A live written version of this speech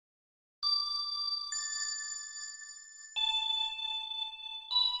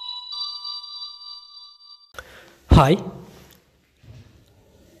Hi,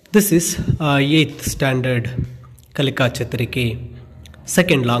 this is 8th standard Kalika chetharike,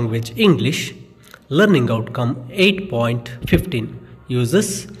 second language English, learning outcome 8.15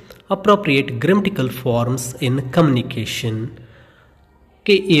 uses appropriate grammatical forms in communication.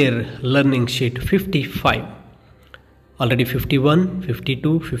 Okay, here learning sheet 55, already 51,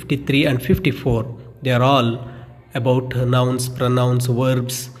 52, 53 and 54, they are all about nouns, pronouns,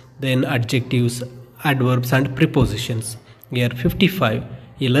 verbs, then adjectives, adverbs and prepositions. Here 55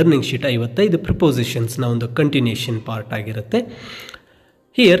 ಈ learning sheet 55 ಪ್ರಿಪೋಸಿಷನ್ಸ್ನ ಒಂದು continuation part ಆಗಿರುತ್ತೆ.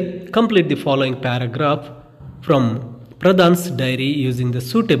 Here complete the following paragraph from ಪ್ರಧಾನ್ಸ್ dairy using the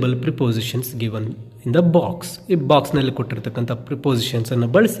suitable prepositions given in the box. ಈ ಬಾಕ್ಸ್ನಲ್ಲಿ ಕೊಟ್ಟಿರ್ತಕ್ಕಂಥ ಪ್ರಿಪೋಸಿಷನ್ಸನ್ನು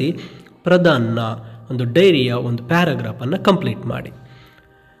ಬಳಸಿ ಪ್ರಧಾನ್ನ ಒಂದು ಡೈರಿಯ ಒಂದು ಪ್ಯಾರಾಗ್ರಾಫನ್ನು complete ಮಾಡಿ.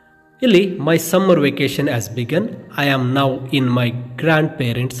 ಇಲ್ಲಿ ಮೈ summer vacation has begun. I am now in my grand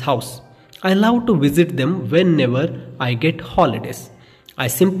parents house. I love to visit them whenever I get holidays. I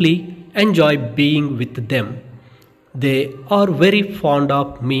simply enjoy being with them. They are very fond of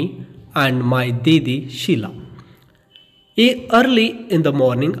me and my Didi Sheila. Early in the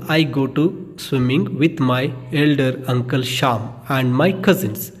morning, I go to swimming with my elder uncle Sham and my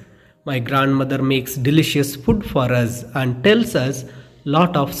cousins. My grandmother makes delicious food for us and tells us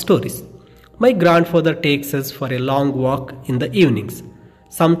lot of stories. My grandfather takes us for a long walk in the evenings.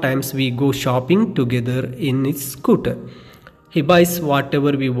 Sometimes we go shopping together in his scooter. He buys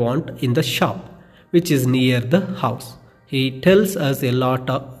whatever we want in the shop, which is near the house. He tells us a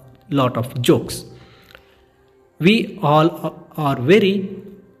lot of jokes. We all are very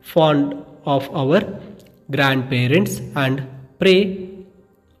fond of our grandparents and pray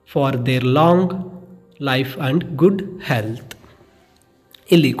for their long life and good health.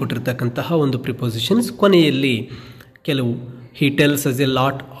 ಇಲ್ಲಿ ಕೊಟ್ಟಿರ್ತಕ್ಕಂತಹ ಒಂದು prepositions ಕೊನೆಯಲ್ಲಿ ಕೆಲವು he tells us a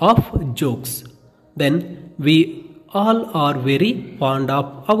lot of jokes. Then we all are very fond of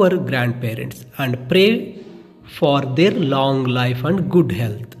our grandparents and pray for their long life and good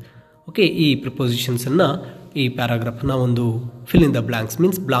health. Okay, ಈ ಪ್ರಿಪೋಸಿಷನ್ಸನ್ನು ಈ ಪ್ಯಾರಾಗ್ರಾಫ್ನ ಒಂದು fill in the blanks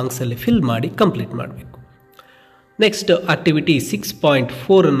means ಬ್ಲಾಂಕ್ಸಲ್ಲಿ fill ಮಾಡಿ complete ಮಾಡಬೇಕು. Next activity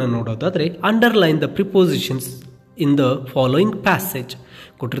 6.4 ಅನ್ನು ನೋಡೋದಾದರೆ underline the prepositions in the following passage.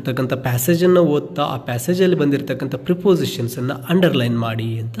 ಕೊಟ್ಟಿರ್ತಕ್ಕಂಥ ಪ್ಯಾಸೇಜನ್ನು ಓದ್ತಾ ಆ ಪ್ಯಾಸೇಜಲ್ಲಿ ಬಂದಿರತಕ್ಕಂಥ ಪ್ರಿಪೋಸಿಷನ್ಸನ್ನು ಅಂಡರ್ಲೈನ್ ಮಾಡಿ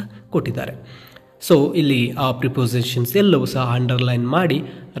ಅಂತ ಕೊಟ್ಟಿದ್ದಾರೆ. ಸೊ ಇಲ್ಲಿ ಆ ಪ್ರಿಪೋಸಿಷನ್ಸ್ ಎಲ್ಲವೂ ಸಹ ಅಂಡರ್ಲೈನ್ ಮಾಡಿ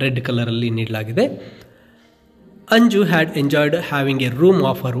ರೆಡ್ ಕಲರಲ್ಲಿ ನೀಡಲಾಗಿದೆ. Anju had enjoyed having A room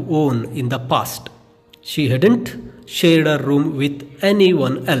of her own in the past. She hadn't shared a room with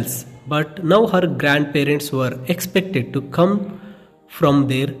anyone else, but now her grandparents were expected to come from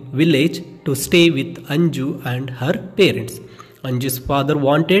their village to stay with Anju and her parents. Anju's father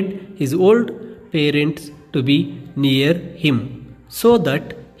wanted his old parents to be near him so that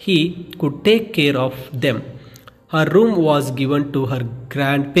he could take care of them. Her room was given to her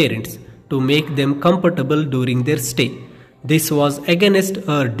grandparents to make them comfortable during their stay. This was against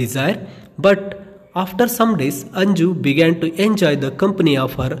her desire, but after some days, Anju began to enjoy the company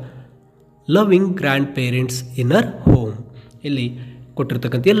of her loving grandparents in her home. ಇಲ್ಲಿ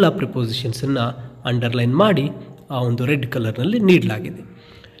ಕೊಟ್ಟಿರ್ತಕ್ಕಂಥ ಎಲ್ಲ ಪ್ರಿಪೋಸಿಷನ್ಸನ್ನು underline ಮಾಡಿ ಆ ಒಂದು red ಕಲರ್ನಲ್ಲಿ ನೀಡಲಾಗಿದೆ.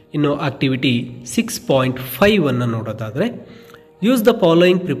 ಇನ್ನು activity 6.5 ಅನ್ನು ನೋಡೋದಾದರೆ use the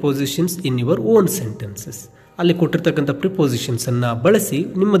following prepositions in your own sentences. ಅಲ್ಲಿ ಕೊಟ್ಟಿರ್ತಕ್ಕಂಥ ಪ್ರಿಪೋಸಿಷನ್ಸನ್ನು ಬಳಸಿ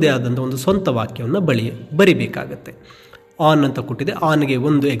ನಿಮ್ಮದೇ ಆದಂಥ ಒಂದು ಸ್ವಂತ ವಾಕ್ಯವನ್ನು ಬರಿಬೇಕಾಗತ್ತೆ. ಆನ್ ಅಂತ ಕೊಟ್ಟಿದೆ, ಆನ್ಗೆ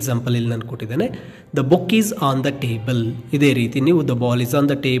ಒಂದು ಎಕ್ಸಾಂಪಲ್ ಇಲ್ಲಿ ನಾನು ಕೊಟ್ಟಿದ್ದೇನೆ. The book is on the table. ಇದೇ ರೀತಿ ನೀವು the ball is on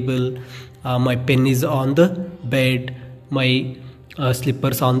the table, my pen is on the bed, my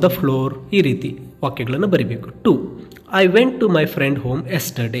slippers on the floor, ಈ ರೀತಿ ವಾಕ್ಯಗಳನ್ನು ಬರಿಬೇಕು. 2. I went to my friend home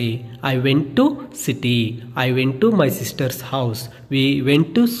yesterday. I went to city. I went to my sisters house. We went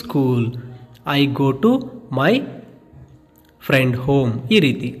to school. I go to my friend home. ಈ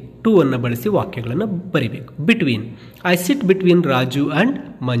ರೀತಿ 2 ಅನ್ನು ಬಳಸಿ ವಾಕ್ಯಗಳನ್ನು ಬರಿಬೇಕು. Between. I sit between Raju and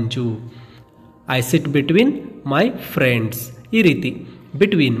Manju. I sit between my friends. ಈ ರೀತಿ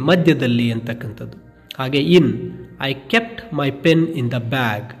between ಮಧ್ಯದಲ್ಲಿ ಅಂತಕ್ಕಂಥದ್ದು. ಹಾಗೆ ಇನ್. I kept my pen in the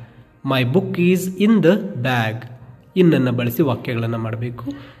bag. My book is in the bag. ಇನ್ನನ್ನು ಬಳಸಿ ವಾಕ್ಯಗಳನ್ನು ಮಾಡಬೇಕು.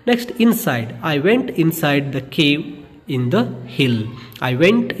 Next inside. I went inside the cave in the hill. I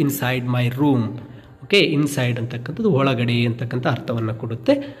went inside my room. Okay, inside ಅಂತಕ್ಕಂಥದ್ದು ಒಳಗಡೆ ಅಂತಕ್ಕಂಥ ಅರ್ಥವನ್ನು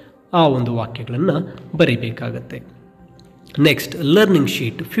ಕೊಡುತ್ತೆ. ಆ ಒಂದು ವಾಕ್ಯಗಳನ್ನು ಬರೀಬೇಕಾಗತ್ತೆ. ನೆಕ್ಸ್ಟ್ ಲರ್ನಿಂಗ್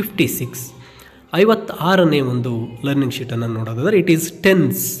ಶೀಟ್ 56, 56ನೇ ಒಂದು ಲರ್ನಿಂಗ್ ಶೀಟನ್ನು ನೋಡೋದಾದರೆ it is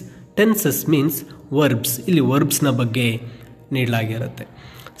tense. Tenses means verbs. ಇಲ್ಲಿ ವರ್ಬ್ಸ್ನ ಬಗ್ಗೆ ನೀಡಲಾಗಿರುತ್ತೆ.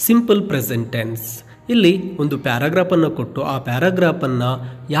 Simple present tense. ಇಲ್ಲಿ ಒಂದು ಪ್ಯಾರಾಗ್ರಾಫನ್ನು ಕೊಟ್ಟು ಆ ಪ್ಯಾರಾಗ್ರಾಫನ್ನು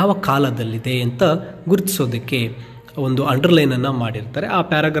ಯಾವ ಕಾಲದಲ್ಲಿದೆ ಅಂತ ಗುರುತಿಸೋದಕ್ಕೆ ಒಂದು ಅಂಡರ್ಲೈನನ್ನು ಮಾಡಿರ್ತಾರೆ. ಆ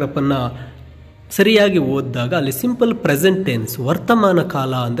ಪ್ಯಾರಾಗ್ರಾಫನ್ನು ಸರಿಯಾಗಿ ಓದಿದಾಗ ಅಲ್ಲಿ ಸಿಂಪಲ್ ಪ್ರೆಸೆಂಟ್ ಟೆನ್ಸ್ ವರ್ತಮಾನ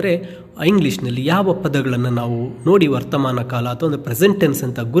ಕಾಲ ಅಂದರೆ ಇಂಗ್ಲೀಷ್ನಲ್ಲಿ ಯಾವ ಪದಗಳನ್ನು ನಾವು ನೋಡಿ ವರ್ತಮಾನ ಕಾಲ ಅಥವಾ ಒಂದು ಪ್ರೆಸೆಂಟ್ ಟೆನ್ಸ್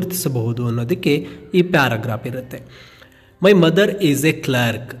ಅಂತ ಗುರುತಿಸಬಹುದು ಅನ್ನೋದಕ್ಕೆ ಈ ಪ್ಯಾರಾಗ್ರಾಫ್ ಇರುತ್ತೆ. My mother is A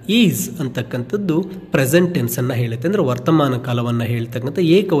clerk. Is ಅಂತಕ್ಕಂಥದ್ದು ಪ್ರೆಸೆಂಟ್ ಟೆನ್ಸನ್ನು ಹೇಳುತ್ತೆ, ಅಂದರೆ ವರ್ತಮಾನ ಕಾಲವನ್ನು ಹೇಳ್ತಕ್ಕಂಥ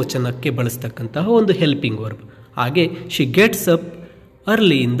ಏಕವಚನಕ್ಕೆ ಬಳಸ್ತಕ್ಕಂತಹ ಒಂದು ಹೆಲ್ಪಿಂಗ್ ವರ್ಬ್. ಹಾಗೆ she gets up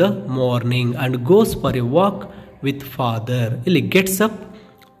early in the morning and goes for A walk with father. ಇಲ್ಲಿ ಗೆಟ್ಸ್ ಅಪ್,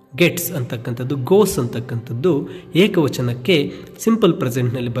 ಗೆಟ್ಸ್ ಅಂತಕ್ಕಂಥದ್ದು, ಗೋಸ್ ಅಂತಕ್ಕಂಥದ್ದು ಏಕವಚನಕ್ಕೆ ಸಿಂಪಲ್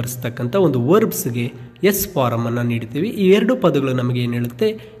ಪ್ರೆಸೆಂಟ್ನಲ್ಲಿ ಬರೆಸ್ತಕ್ಕಂಥ ಒಂದು ವರ್ಬ್ಸ್ಗೆ ಎಸ್ ಫಾರಮನ್ನು ನೀಡ್ತೀವಿ. ಈ ಎರಡು ಪದಗಳು ನಮಗೆ ಏನು ಹೇಳುತ್ತೆ,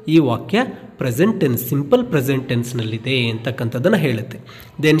 ಈ ವಾಕ್ಯ ಪ್ರೆಸೆಂಟ್ ಟೆನ್ಸ್ ಸಿಂಪಲ್ ಪ್ರೆಸೆಂಟ್ ಟೆನ್ಸ್ನಲ್ಲಿದೆ ಅಂತಕ್ಕಂಥದ್ದನ್ನು ಹೇಳುತ್ತೆ.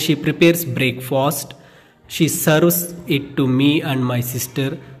 Then she prepares breakfast. She serves it to me and my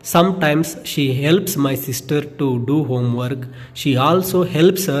sister. Sometimes she helps my sister to do home work. She also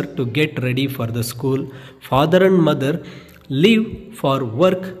helps her to get ready for the school. Father and mother leave for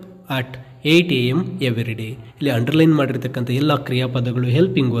work at 8 AM every day. ಇಲ್ಲಿ underline ಮಾಡಿರ್ತಕ್ಕಂಥ ಎಲ್ಲ ಕ್ರಿಯಾಪದಗಳು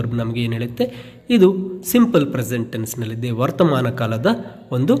helping verb ನಮಗೆ ಏನು ಹೇಳುತ್ತೆ, ಇದು simple present ಟೆನ್ಸ್ನಲ್ಲಿದೆ, ವರ್ತಮಾನ ಕಾಲದ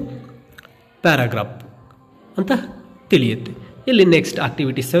ಒಂದು ಪ್ಯಾರಾಗ್ರಾಫ್ ಅಂತ ತಿಳಿಯುತ್ತೆ. ಇಲ್ಲಿ ನೆಕ್ಸ್ಟ್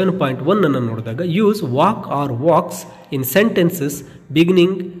ಆಕ್ಟಿವಿಟಿ 7.1 ಅನ್ನು ನೋಡಿದಾಗ use walk R walks in sentences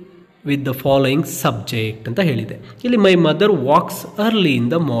beginning with the following subject ಅಂತ ಹೇಳಿದೆ. ಇಲ್ಲಿ my mother walks early in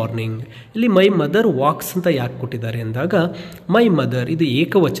the morning. ಇಲ್ಲಿ ಮೈ ಮದರ್ ವಾಕ್ಸ್ ಅಂತ ಯಾಕೆ ಕೊಟ್ಟಿದ್ದಾರೆ ಅಂದಾಗ, ಮೈ ಮದರ್ ಇದು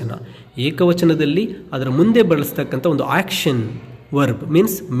ಏಕವಚನ. ಏಕವಚನದಲ್ಲಿ ಅದರ ಮುಂದೆ ಬಳಸ್ತಕ್ಕಂಥ ಒಂದು action verb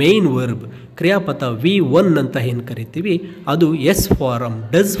means main verb ಕ್ರಿಯಾಪದ V1 ಅಂತ ಏನು ಕರಿತೀವಿ, ಅದು ಎಸ್ ಫಾರಮ್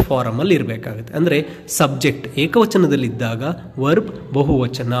ಡಸ್ ಫಾರಮಲ್ಲಿ ಇರಬೇಕಾಗುತ್ತೆ. ಅಂದರೆ ಸಬ್ಜೆಕ್ಟ್ ಏಕವಚನದಲ್ಲಿದ್ದಾಗ ವರ್ಬ್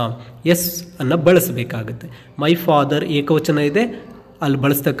ಬಹುವಚನ ಎಸ್ ಅನ್ನು ಬಳಸಬೇಕಾಗುತ್ತೆ. ಮೈ ಫಾದರ್ ಏಕವಚನ ಇದೆ, ಅಲ್ಲಿ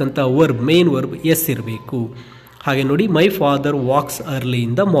ಬಳಸ್ತಕ್ಕಂಥ ವರ್ಬ್ ಮೇನ್ ವರ್ಬ್ ಎಸ್ ಇರಬೇಕು. ಹಾಗೆ ನೋಡಿ, my father walks early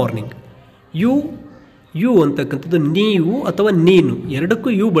in the morning. You ಅಂತಕ್ಕಂಥದ್ದು ನೀವು ಅಥವಾ ನೀನು ಎರಡಕ್ಕೂ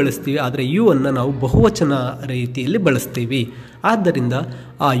ಯು ಬಳಸ್ತೀವಿ, ಆದರೆ ಯು ಅನ್ನು ನಾವು ಬಹುವಚನ ರೀತಿಯಲ್ಲಿ ಬಳಸ್ತೀವಿ. ಆದ್ದರಿಂದ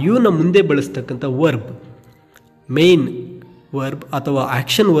ಆ ಯುನ ಮುಂದೆ ಬಳಸ್ತಕ್ಕಂಥ ವರ್ಬ್ ಮೇನ್ ವರ್ಬ್ ಅಥವಾ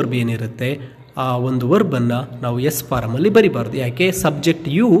ಆ್ಯಕ್ಷನ್ ವರ್ಬ್ ಏನಿರುತ್ತೆ ಆ ಒಂದು ವರ್ಬನ್ನು ನಾವು ಎಸ್ ಫಾರಮಲ್ಲಿ ಬರಿಬಾರ್ದು. ಯಾಕೆ, ಸಬ್ಜೆಕ್ಟ್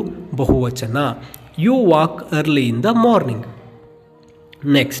ಯು ಬಹುವಚನ. You walk early in the morning.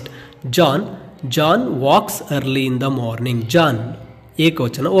 Next John walks early in the morning. John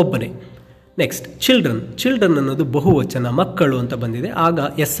ಏಕವಚನ, ಒಬ್ಬನೇ. ನೆಕ್ಸ್ಟ್ ಚಿಲ್ಡ್ರನ್ ಅನ್ನೋದು ಬಹುವಚನ, ಮಕ್ಕಳು ಅಂತ ಬಂದಿದೆ, ಆಗ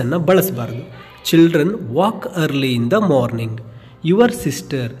ಎಸ್ ಅನ್ನು ಬಳಸಬಾರ್ದು. Children walk early in the morning. Your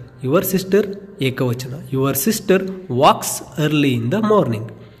sister ಏಕವಚನ. Your sister walks early in the morning.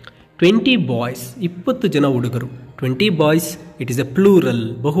 20 boys 20 ಜನ ಹುಡುಗರು. 20 boys it is A plural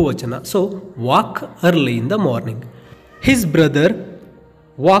ಬಹುವಚನ, so walk early in the morning. His brother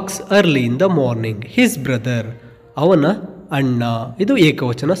walks early in the morning. His brother ಅವನ ಅಣ್ಣ, ಇದು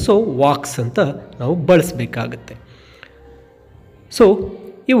ಏಕವಚನ, so walks ಅಂತ ನಾವು ಬಳಸಬೇಕಾಗತ್ತೆ. ಸೊ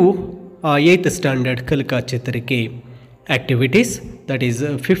ಇವು 8th ಸ್ಟ್ಯಾಂಡರ್ಡ್ ಕಲಿಕಾ ಚೇತರಿಕೆ activities, that is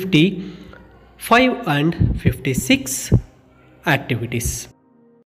 55 and 56 activities.